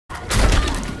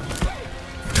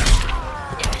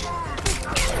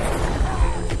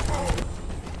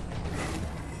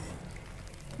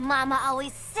Mama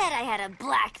always said I had a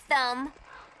black thumb.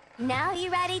 Now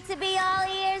you ready to be all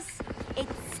ears?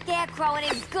 It's Scarecrow and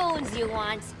his goons you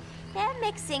want. They're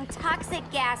mixing toxic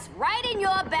gas right in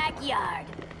your backyard.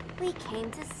 We came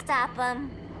to stop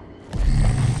them.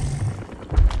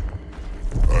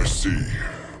 I see.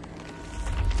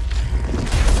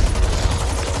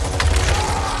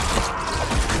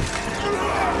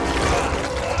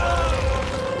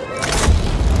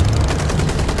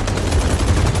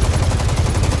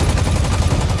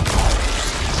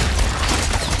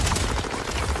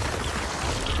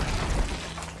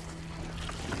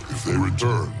 If they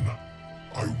return,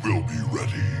 I will be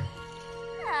ready.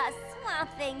 Ah, Swamp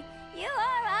Thing, you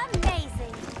are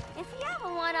amazing. If you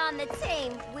ever want on the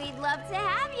team, we'd love to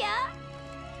have ya.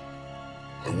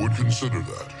 I would consider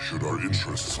that, should our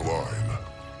interests align.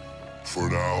 For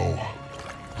now,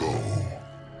 go.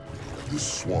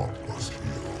 This swamp must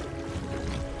heal.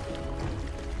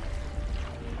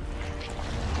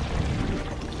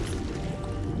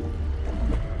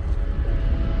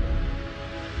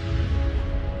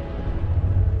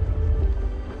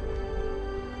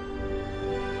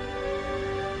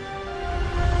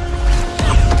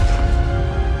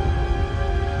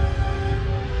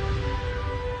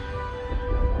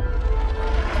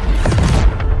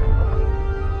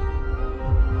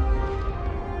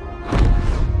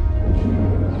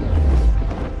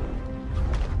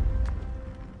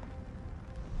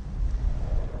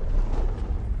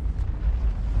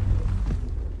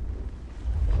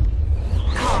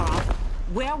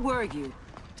 Where were you?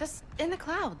 Just in the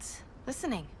clouds,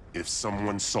 listening. If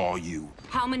someone saw you...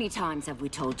 How many times have we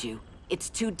told you? It's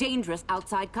too dangerous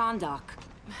outside Kahndaq.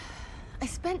 I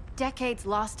spent decades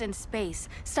lost in space,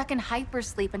 stuck in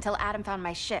hypersleep until Adam found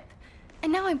my ship.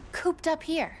 And now I'm cooped up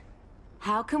here.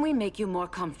 How can we make you more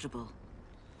comfortable?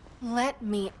 Let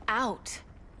me out.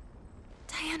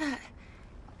 Diana,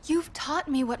 you've taught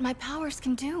me what my powers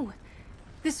can do.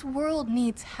 This world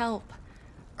needs help.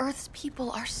 Earth's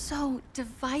people are so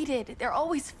divided. They're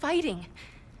always fighting.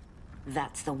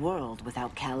 That's the world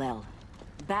without Kal-El.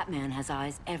 Batman has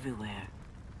eyes everywhere.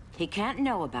 He can't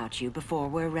know about you before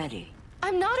we're ready.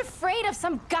 I'm not afraid of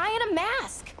some guy in a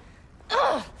mask!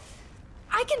 Ugh!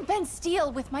 I can bend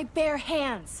steel with my bare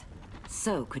hands.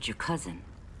 So could your cousin.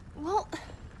 Well,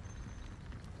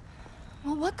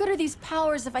 what good are these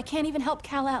powers if I can't even help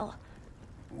Kal-El?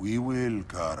 We will,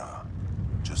 Kara.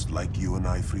 Just like you and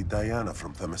I freed Diana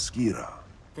from Themyscira.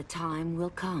 The time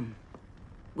will come.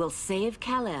 We'll save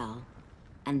Kal-El,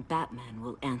 and Batman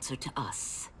will answer to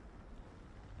us.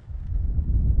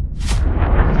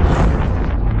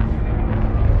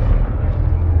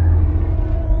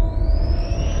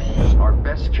 Our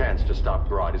best chance to stop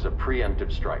Grodd is a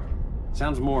preemptive strike.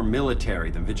 Sounds more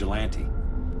military than vigilante.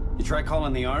 You try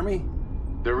calling the army?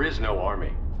 There is no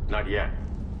army. Not yet.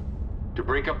 To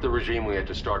break up the regime, we had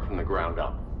to start from the ground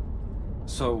up.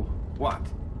 So, what?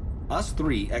 Us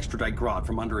three extradite Grodd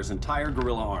from under his entire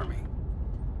guerrilla army.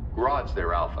 Grodd's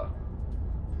their alpha.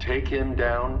 Take him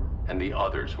down, and the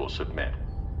others will submit.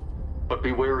 But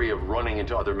be wary of running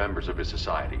into other members of his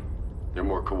society. They're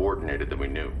more coordinated than we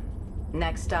knew.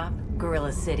 Next stop,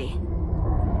 Gorilla City.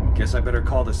 Guess I better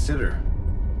call the sitter.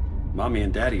 Mommy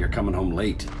and Daddy are coming home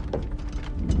late.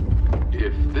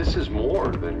 If this is more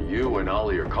than you and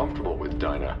Ollie are comfortable with,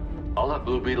 Dinah, I'll have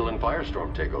Blue Beetle and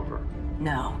Firestorm take over.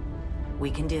 No.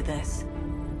 We can do this.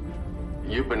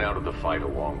 You've been out of the fight a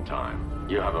long time.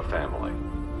 You have a family.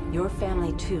 Your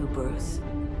family too, Bruce.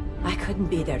 I couldn't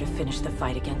be there to finish the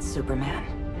fight against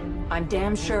Superman. I'm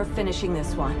damn sure finishing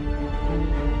this one.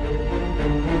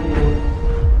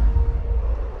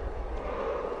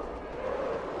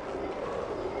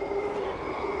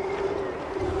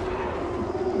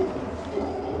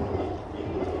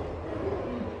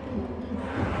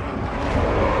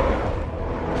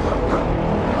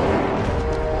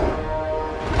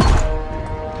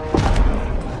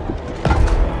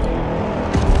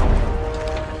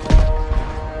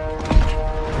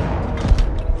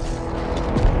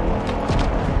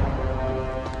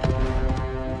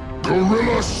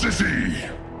 Gorilla City!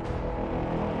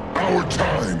 Our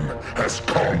time has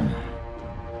come.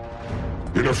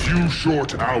 In a few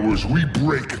short hours, we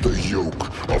break the yoke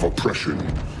of oppression.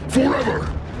 Forever!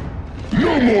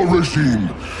 No more regime!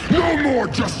 No more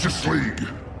Justice League!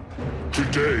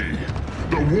 Today,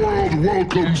 the world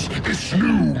welcomes its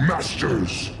new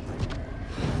masters.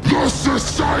 The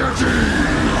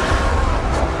Society!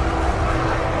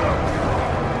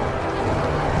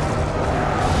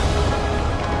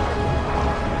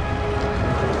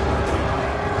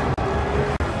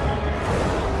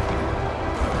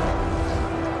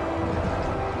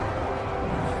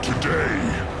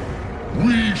 Today,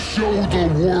 we show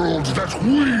the world that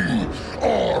we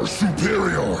are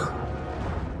superior.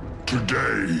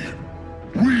 Today,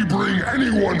 we bring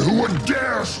anyone who would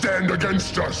dare stand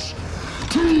against us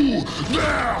to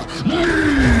their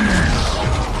knees!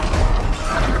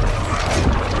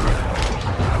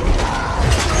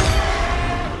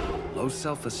 Low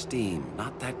self-esteem,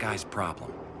 not that guy's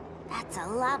problem. That's a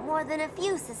lot more than a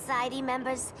few society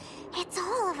members. It's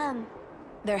all of them.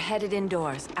 They're headed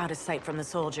indoors, out of sight from the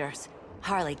soldiers.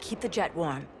 Harley, keep the jet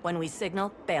warm. When we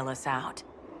signal, bail us out.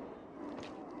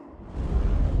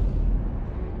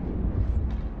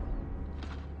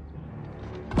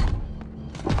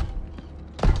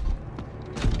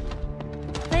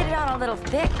 Laid it on a little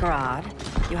thick, Grodd.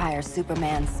 You hire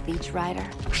Superman's speechwriter?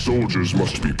 Soldiers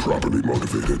must be properly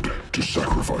motivated to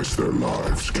sacrifice their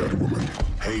lives, Catwoman.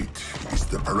 Hate is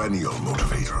the perennial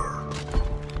motivator.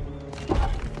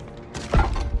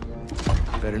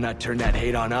 Better not turn that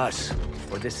hate on us,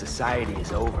 or this society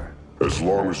is over. As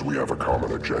long as we have a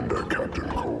common agenda, Captain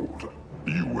Cold,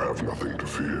 you have nothing to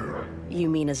fear. You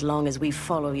mean as long as we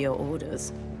follow your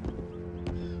orders?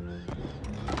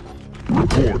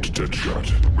 Report,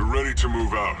 Deadshot. We're ready to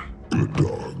move out. Good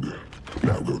dog.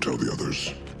 Now go tell the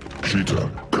others.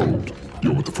 Cheetah, Cold,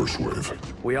 you're with the first wave.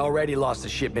 We already lost a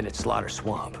shipment at Slaughter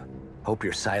Swamp. Hope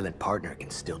your silent partner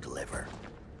can still deliver.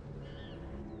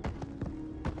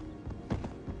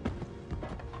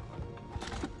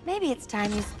 Maybe it's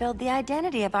time you spilled the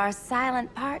identity of our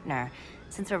silent partner,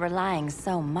 since we're relying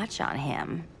so much on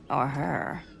him. Or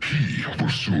her. He will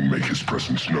soon make his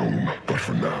presence known, but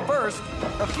for now... First,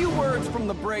 a few words from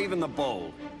the brave and the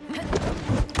bold.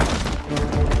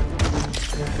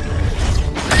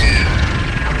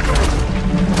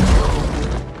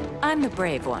 I'm the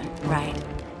brave one, right?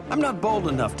 I'm not bold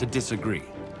enough to disagree.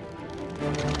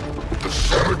 The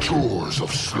saboteurs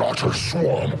of Slaughter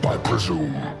Swamp, I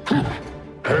presume.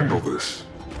 Handle this.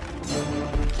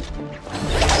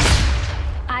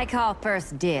 I call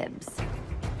first dibs.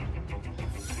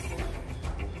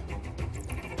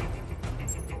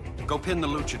 Go pin the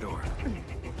luchador.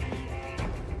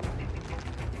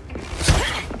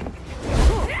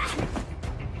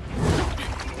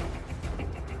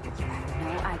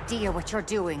 No idea what you're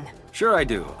doing. Sure I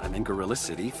do. I'm in Gorilla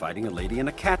City fighting a lady in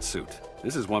a cat suit.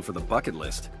 This is one for the bucket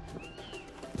list.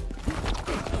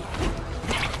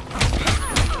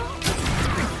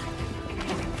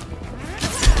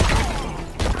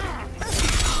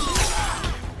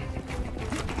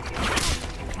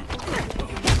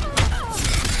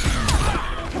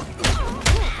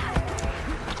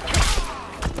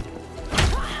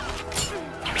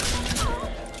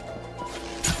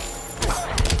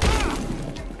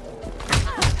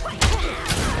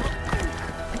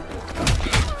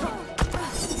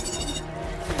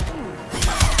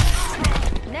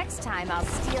 I'll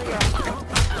steal your...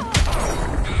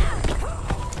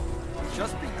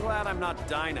 Just be glad I'm not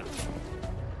Dinah.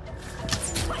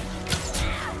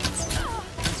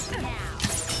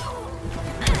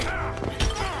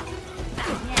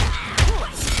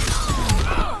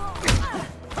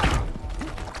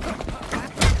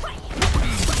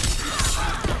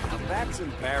 Now that's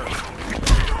embarrassing.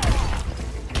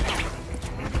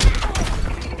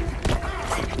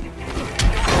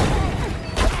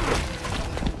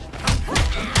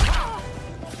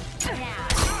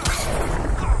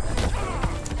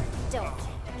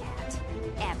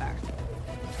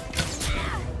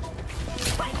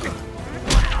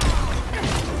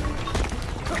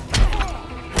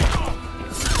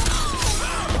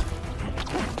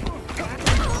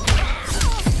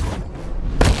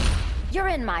 You're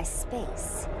in my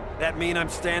space. That mean I'm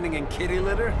standing in kitty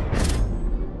litter?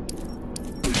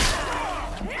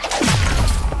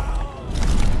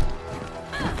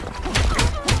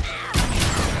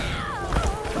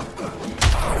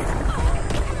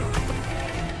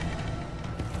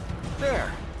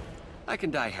 There. I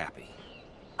can die happy.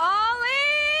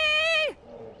 Ollie!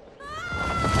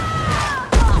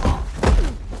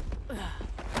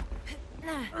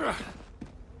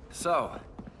 So,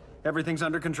 everything's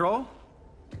under control?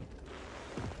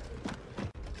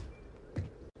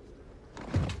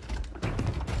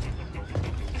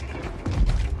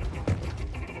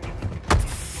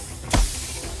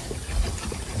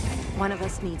 One of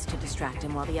us needs to distract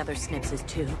him while the other snips his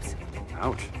tubes.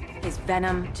 Ouch. His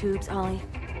venom tubes, Ollie?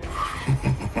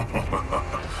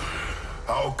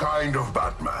 How kind of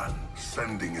Batman,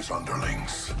 sending his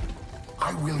underlings.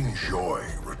 I will enjoy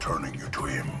returning you to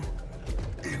him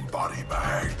in body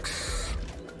bags.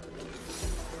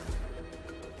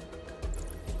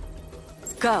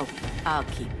 Go. I'll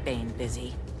keep Bane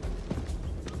busy.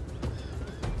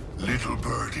 Little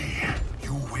birdie, you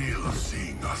You will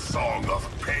sing a song of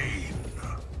pain.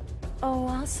 Oh,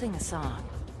 I'll sing a song.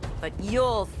 But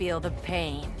you'll feel the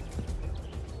pain.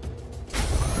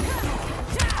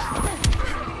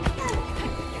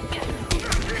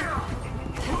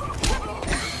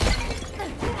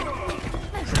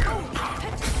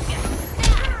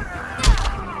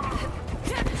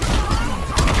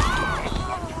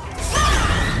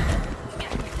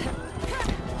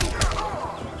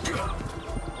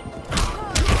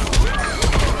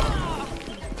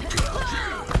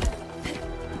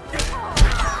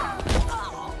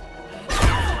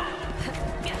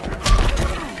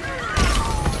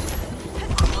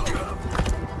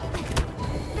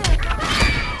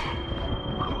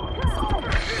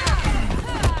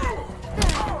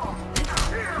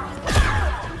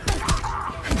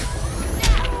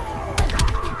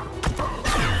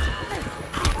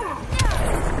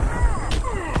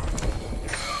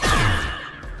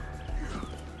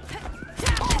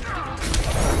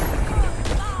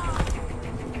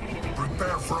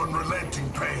 Prepare for unrelenting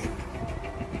pain.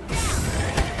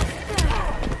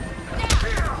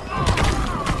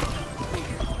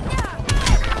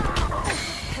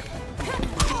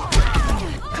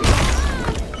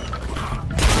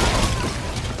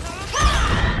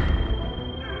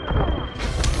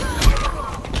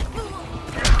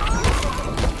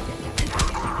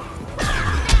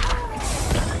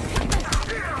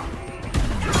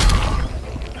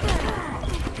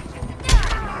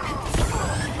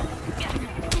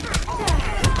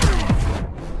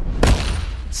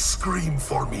 Scream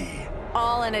for me.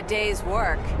 All in a day's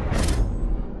work.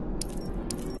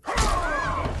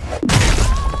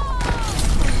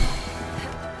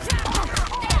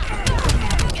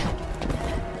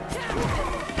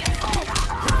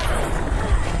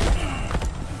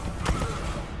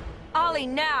 Ollie,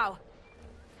 now!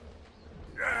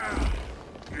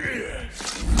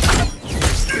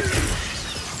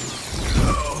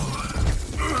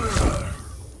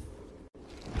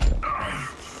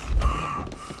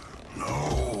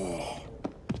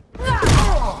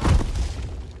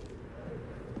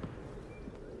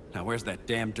 Now where's that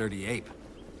damn dirty ape?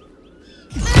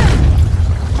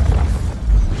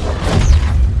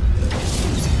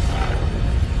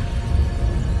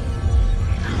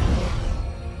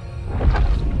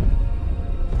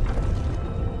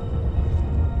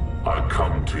 I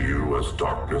come to you as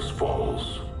darkness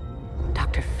falls.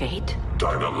 Dr. Fate?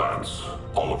 Dinah Lance,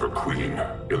 Oliver Queen.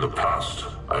 In the past,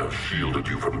 I have shielded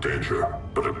you from danger,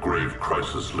 but a grave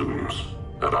crisis looms,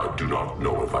 and I do not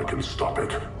know if I can stop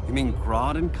it. You mean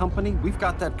Grodd and company? We've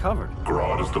got that covered.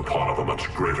 Grodd is the pawn of a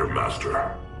much greater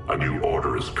master. A new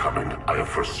order is coming. I have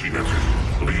foreseen it.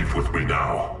 Leave with me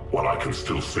now, while I can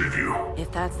still save you.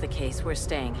 If that's the case, we're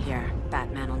staying here.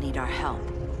 Batman will need our help.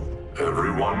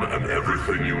 Everyone and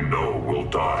everything you know will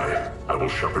die. I will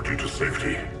shepherd you to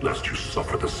safety, lest you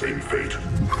suffer the same fate.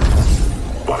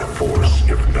 By force,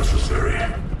 if necessary.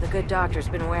 The good doctor's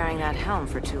been wearing that helm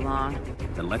for too long.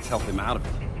 Then let's help him out of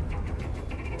it.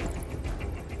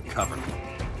 Cover me.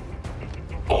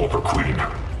 Oliver Queen,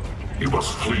 you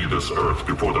must flee this Earth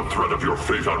before the threat of your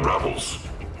fate unravels.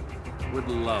 Would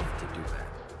love to do that.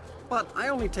 But I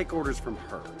only take orders from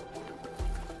her.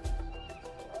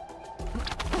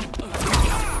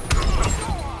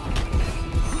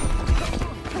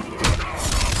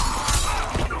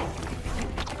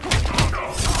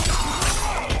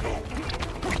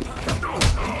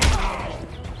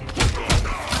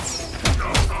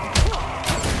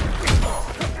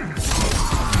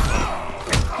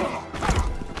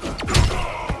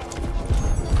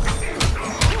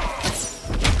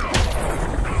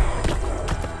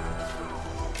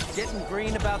 Getting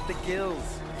green about the gills.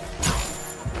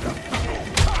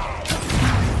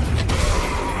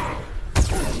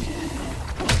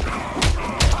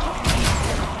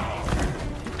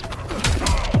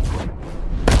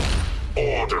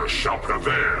 Order shall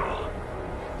prevail.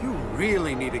 You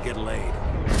really need to get laid.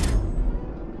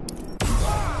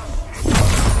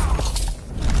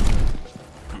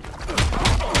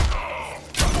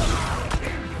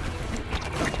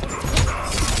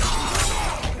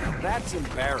 That's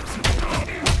embarrassing.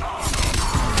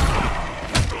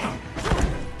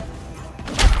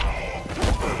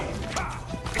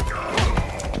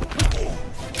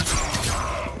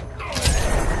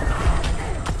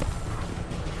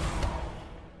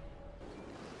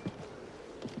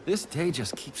 This day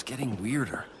just keeps getting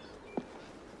weirder.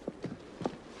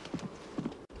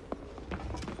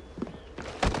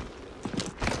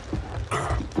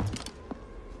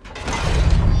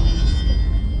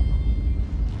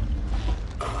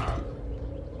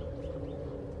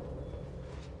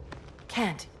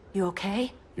 Kent, you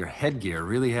okay? Your headgear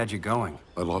really had you going.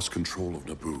 I lost control of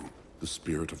Naboo, the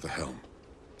spirit of the helm.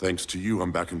 Thanks to you,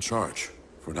 I'm back in charge.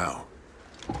 For now.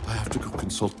 I have to go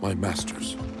consult my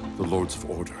masters, the Lords of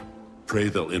Order. Pray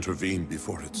they'll intervene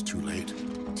before it's too late.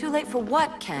 Too late for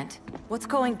what, Kent? What's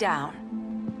going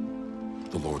down?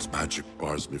 The Lord's magic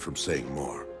bars me from saying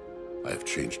more. I have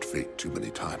changed fate too many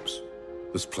times.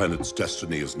 This planet's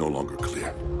destiny is no longer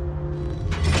clear.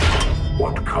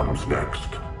 What comes next,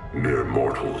 mere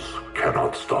mortals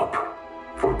cannot stop.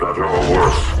 For better or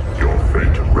worse, your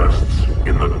fate rests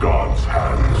in the gods'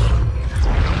 hands.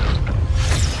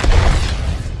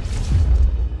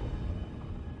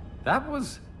 That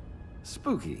was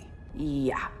spooky.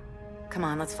 Yeah. Come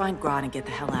on, let's find Grodd and get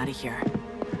the hell out of here.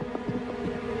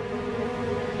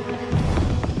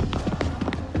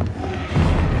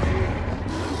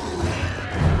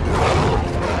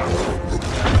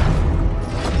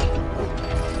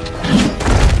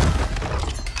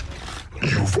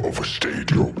 You've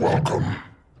overstayed your welcome.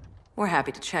 We're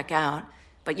happy to check out,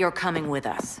 but you're coming with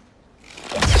us.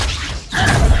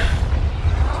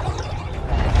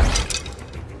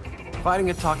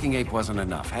 Fighting a talking ape wasn't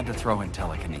enough. Had to throw in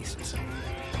telekinesis.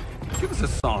 Give us a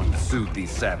song to soothe these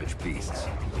savage beasts.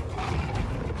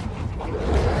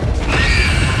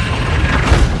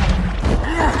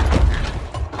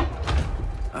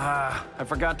 I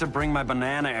forgot to bring my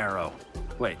banana arrow.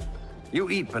 Wait, you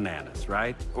eat bananas,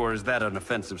 right? Or is that an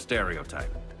offensive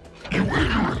stereotype? You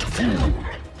ignorant fool!